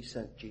because he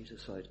sent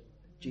Jesus out.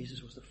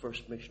 Jesus was the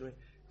first missionary.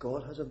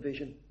 God has a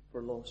vision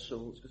for lost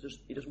souls because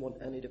he doesn't want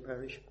any to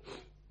perish.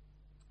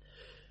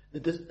 The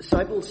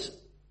disciples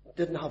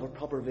didn't have a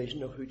proper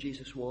vision of who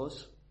Jesus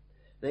was.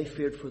 They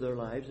feared for their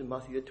lives. In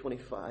Matthew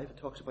 8:25, it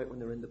talks about when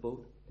they're in the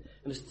boat.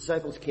 And his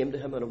disciples came to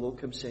him and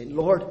awoke him saying,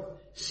 Lord,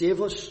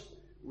 save us,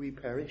 we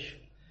perish.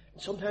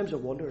 And sometimes I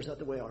wonder, is that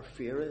the way our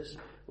fear is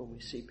when we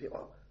see people?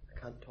 Oh, I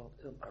can't talk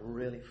to them. I'm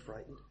really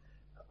frightened.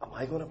 Am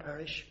I going to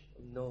perish?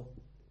 No,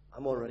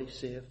 I'm already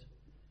saved.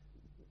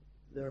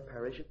 They're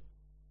perishing.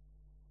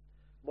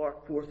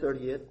 Mark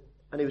 4:38.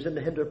 And he was in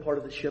the hinder part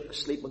of the ship,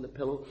 asleep on the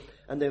pillow.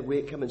 And they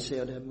wake him and say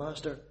unto him,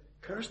 Master,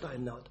 carest thou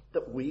not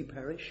that we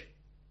perish?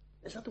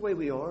 Is that the way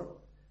we are?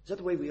 Is that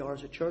the way we are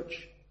as a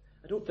church?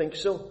 I don't think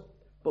so.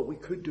 But we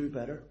could do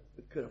better.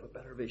 We could have a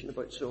better vision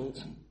about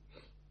souls.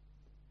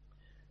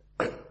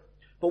 But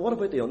what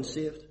about the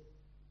unsaved?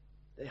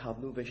 They have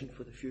no vision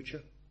for the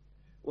future.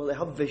 Well, they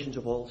have visions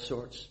of all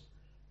sorts.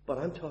 But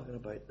I'm talking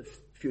about the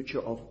future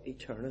of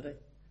eternity.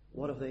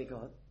 What have they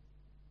got?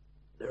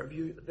 Their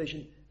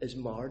vision is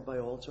marred by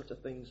all sorts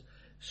of things.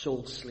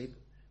 Soul sleep.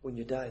 When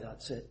you die,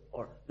 that's it.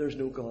 Or there's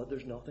no God,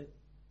 there's nothing.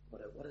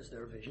 What is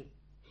their vision?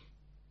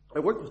 I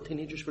worked with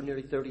teenagers for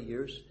nearly 30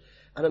 years.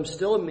 And I'm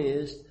still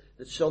amazed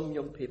that some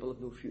young people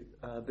have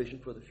no vision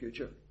for the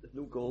future. They have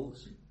no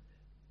goals.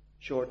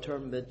 Short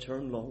term, mid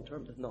term, long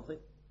term, there's nothing.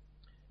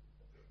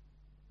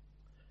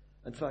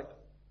 In fact,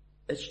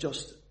 it's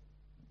just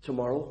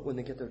tomorrow when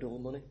they get their dole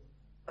money.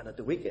 And at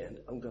the weekend,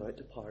 I'm going out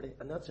to party.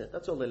 And that's it.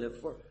 That's all they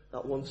live for.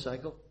 That one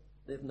cycle.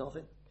 They have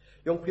nothing.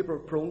 Young people are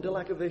prone to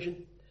lack of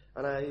vision.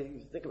 And I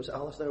think it was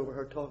Alice that I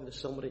overheard talking to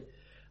somebody.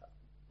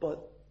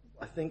 But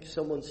I think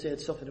someone said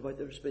something about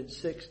there's been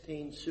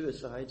 16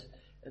 suicides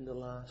in the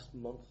last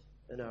month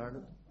in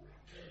Ireland.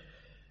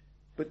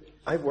 But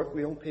I've worked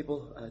with young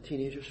people,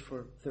 teenagers,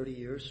 for 30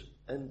 years.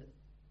 And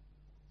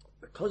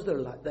because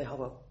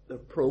they're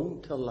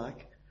prone to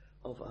lack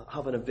of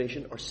having a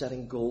vision or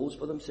setting goals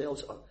for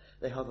themselves,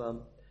 they have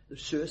the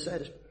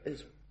suicide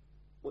is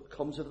what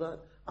comes of that.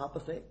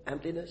 Apathy,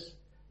 emptiness.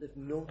 They have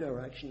no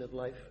direction of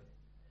life.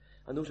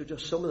 And those are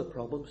just some of the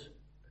problems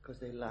because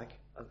they lack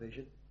a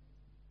vision.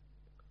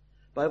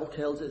 The Bible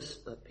tells us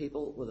that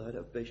people without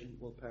a vision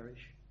will perish.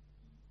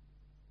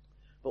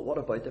 But what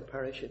about the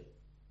perishing?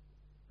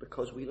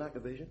 Because we lack a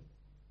vision.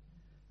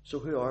 So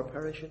who are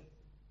perishing?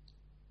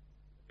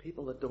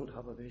 People that don't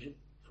have a vision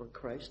for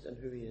Christ and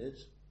who he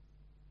is.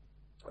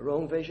 A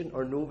wrong vision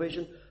or no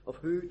vision of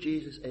who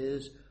Jesus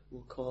is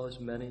will cause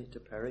many to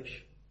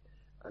perish.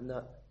 And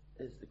that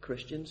is the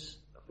Christians,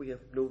 if we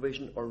have no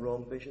vision or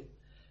wrong vision.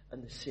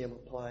 And the same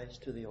applies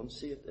to the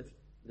unsaved, if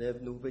they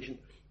have no vision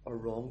or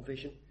wrong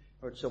vision.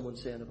 I heard someone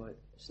saying about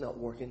it's not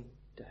working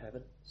to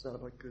heaven. It's not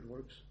about good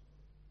works.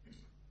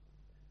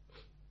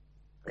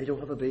 They don't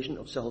have a vision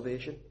of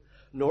salvation,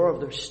 nor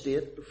of their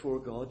state before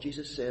God.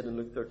 Jesus said in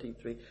Luke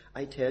 13:3,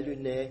 I tell you,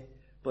 nay,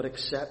 but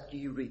except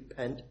ye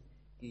repent,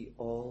 ye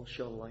all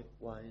shall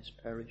likewise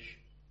perish.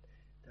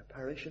 They're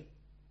perishing.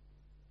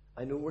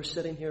 I know we're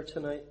sitting here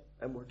tonight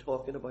and we're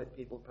talking about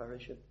people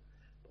perishing,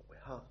 but we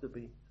have to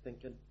be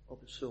thinking of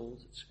the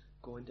souls that's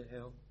going to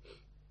hell.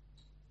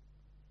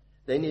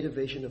 They need a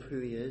vision of who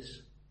he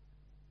is.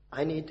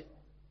 I need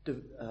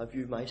to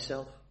view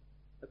myself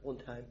at one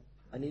time.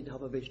 I need to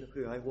have a vision of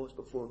who I was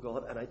before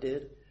God, and I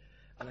did.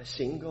 And I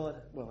seen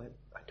God. Well,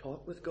 I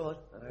talked with God,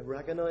 and I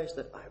recognized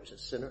that I was a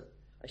sinner.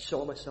 I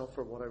saw myself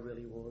for what I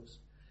really was.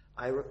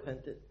 I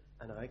repented,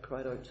 and I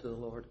cried out to the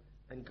Lord,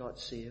 and got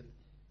saved.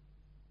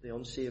 The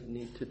unsaved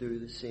need to do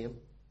the same.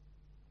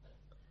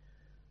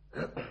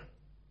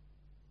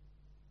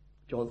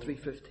 John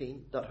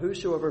 3:15, that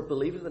whosoever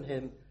believeth in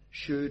him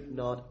should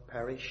not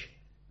perish,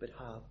 but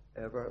have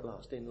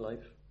everlasting life.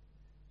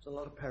 There's a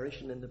lot of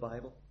perishing in the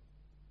Bible.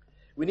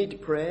 We need to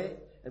pray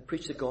and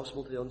preach the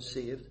gospel to the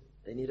unsaved.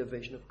 They need a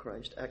vision of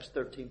Christ. Acts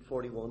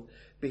 13:41,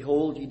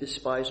 behold ye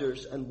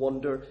despisers, and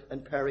wonder,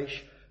 and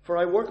perish. For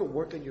I work a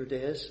work in your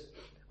days,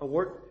 a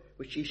work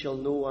which ye shall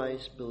no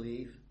wise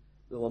believe,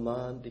 though a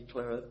man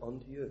declare it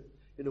unto you.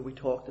 You know, we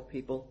talk to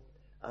people,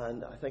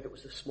 and I think it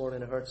was this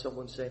morning I heard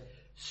someone say,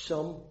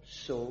 some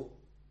sow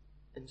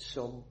and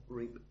some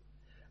reap.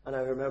 And I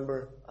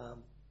remember, I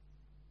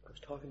was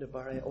talking to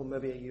Barry,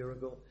 maybe a year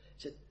ago.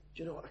 He said,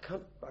 do you know,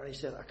 Barry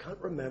said, I can't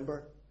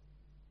remember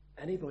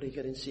anybody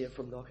getting saved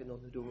from knocking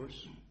on the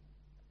doors.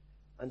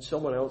 And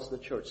someone else in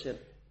the church said,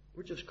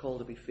 we're just called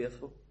to be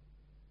faithful.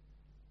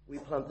 We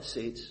plant the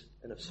seeds,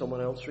 and if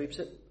someone else reaps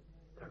it,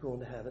 they're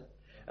going to heaven.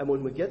 And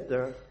when we get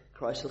there,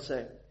 Christ will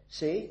say,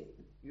 see,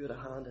 you had a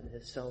hand in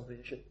his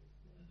salvation.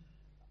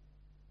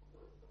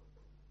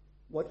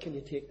 What can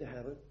you take to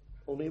heaven?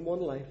 Only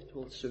one life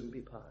will soon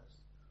be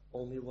past.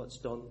 Only what's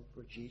done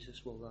for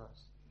Jesus will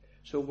last.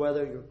 So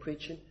whether you're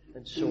preaching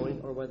and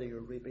sowing or whether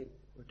you're reaping,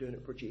 we're doing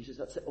it for Jesus.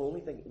 That's the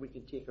only thing we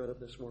can take out of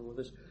this world with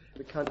us.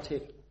 We can't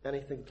take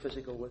anything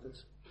physical with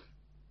us.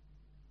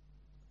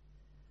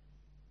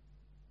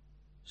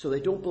 So they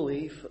don't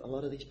believe, a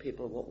lot of these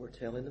people, what we're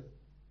telling them.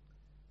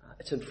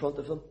 It's in front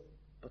of them,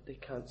 but they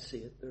can't see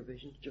it. Their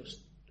vision, they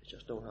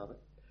just don't have it.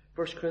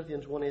 1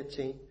 Corinthians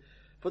 1:18.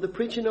 For the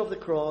preaching of the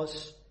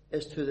cross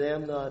is to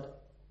them that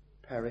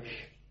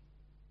perish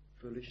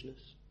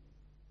foolishness.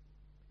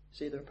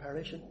 See, they're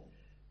perishing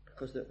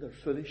because they're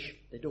foolish.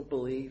 They don't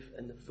believe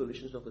in the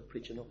foolishness of the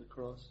preaching of the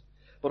cross.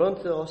 But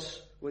unto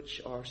us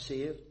which are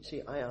saved,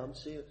 see, I am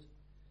saved.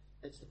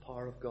 It's the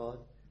power of God.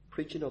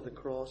 Preaching of the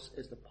cross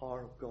is the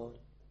power of God.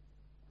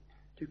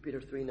 2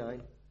 Peter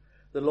 3:9.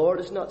 The Lord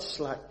is not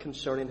slack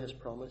concerning his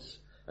promise,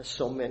 as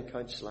some men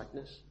count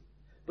slackness,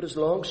 but is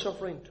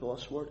long-suffering to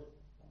usward,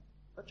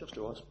 not just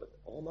to us, but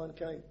all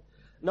mankind,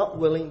 not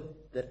willing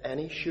that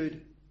any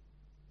should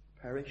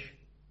perish,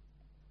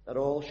 that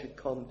all should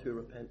come to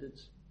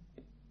repentance.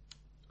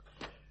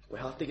 We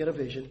have to get a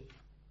vision.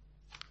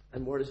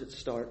 And where does it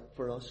start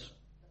for us?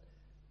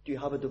 Do you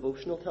have a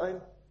devotional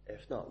time?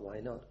 If not, why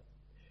not?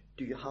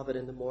 Do you have it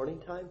in the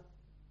morning time?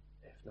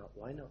 If not,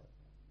 why not?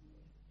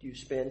 Do you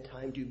spend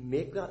time, do you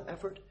make that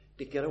effort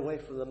to get away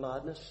from the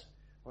madness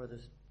or the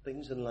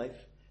things in life,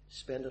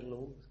 spend it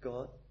alone with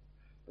God?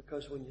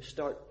 Because when you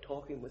start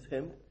talking with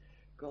him,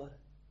 God,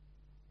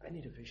 I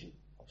need a vision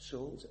of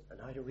souls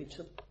and how to reach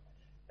them.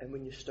 And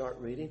when you start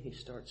reading, he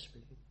starts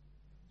speaking.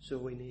 So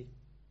we need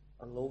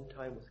a alone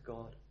time with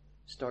God.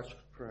 Starts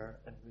with prayer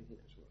and reading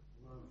his word.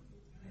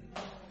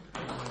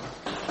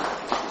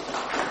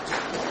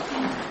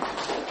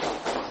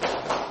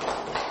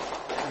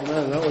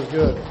 Amen. That was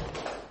good.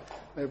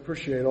 I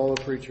appreciate all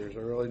the preachers. I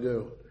really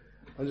do.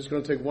 I'm just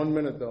going to take 1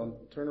 minute though.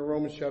 Turn to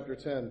Romans chapter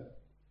 10.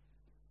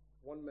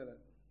 1 minute.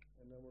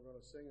 And then we're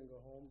going to sing and go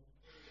home.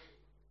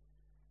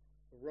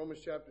 Romans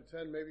chapter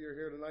 10, maybe you're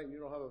here tonight and you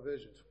don't have a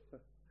vision.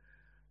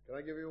 Can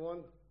I give you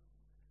one?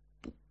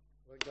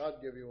 Let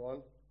God give you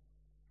one.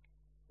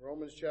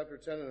 Romans chapter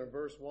 10 and in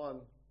verse 1.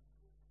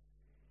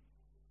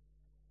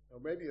 Or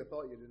maybe you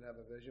thought you didn't have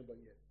a vision, but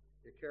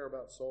you care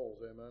about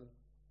souls. Amen.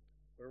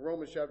 But in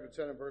Romans chapter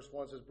 10 and verse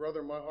 1 says,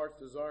 Brother, my heart's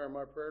desire and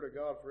my prayer to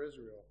God for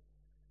Israel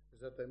is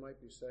that they might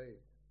be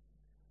saved.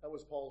 That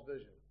was Paul's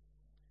vision.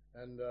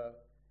 And,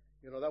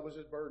 that was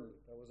his burden.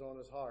 That was on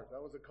his heart.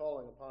 That was a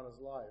calling upon his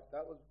life.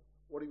 That was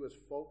what he was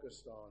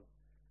focused on.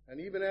 And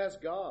even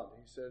asked God,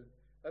 he said,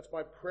 that's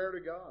my prayer to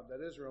God, that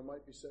Israel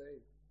might be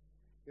saved.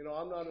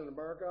 I'm not in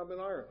America, I'm in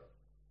Ireland.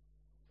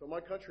 So my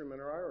countrymen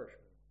are Irishmen.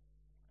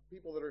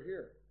 People that are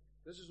here.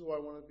 This is who I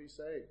want to be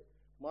saved.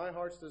 My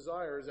heart's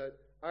desire is that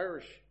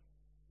Irish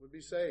would be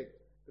saved.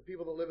 The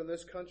people that live in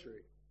this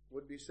country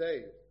would be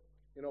saved.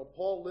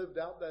 Paul lived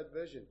out that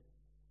vision.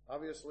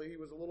 Obviously, he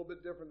was a little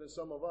bit different than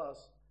some of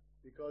us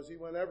because he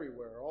went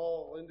everywhere,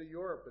 all into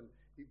Europe, and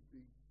he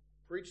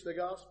preached the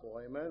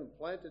gospel, amen,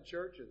 planted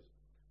churches.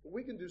 But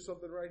we can do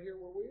something right here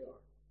where we are.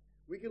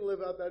 We can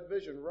live out that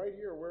vision right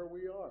here where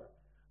we are.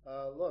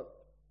 Look,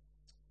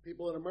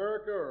 people in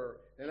America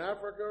or in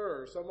Africa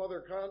or some other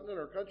continent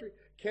or country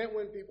can't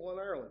win people in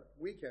Ireland.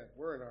 We can.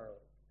 We're in Ireland.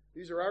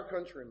 These are our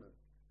countrymen.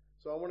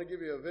 So I want to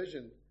give you a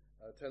vision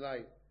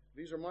tonight.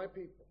 These are my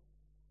people.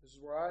 This is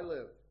where I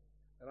live.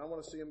 And I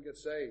want to see them get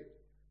saved.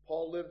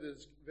 Paul lived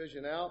his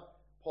vision out.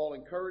 Paul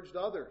encouraged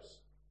others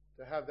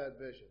to have that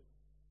vision.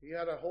 He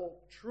had a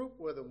whole troop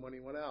with him when he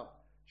went out,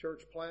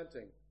 church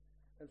planting.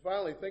 And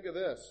finally, think of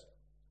this.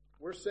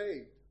 We're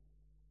saved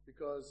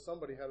because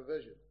somebody had a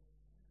vision.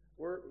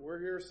 We're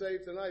here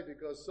saved tonight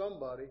because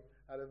somebody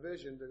had a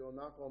vision to go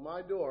knock on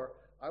my door.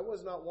 I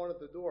was not one at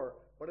the door,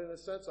 but in a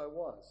sense I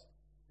was,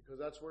 because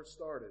that's where it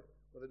started,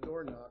 with a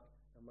door knock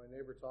and my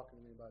neighbor talking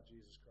to me about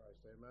Jesus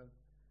Christ. Amen.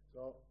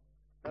 So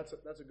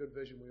that's a good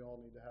vision we all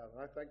need to have.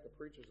 And I thank the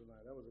preachers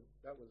tonight. That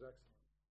was excellent.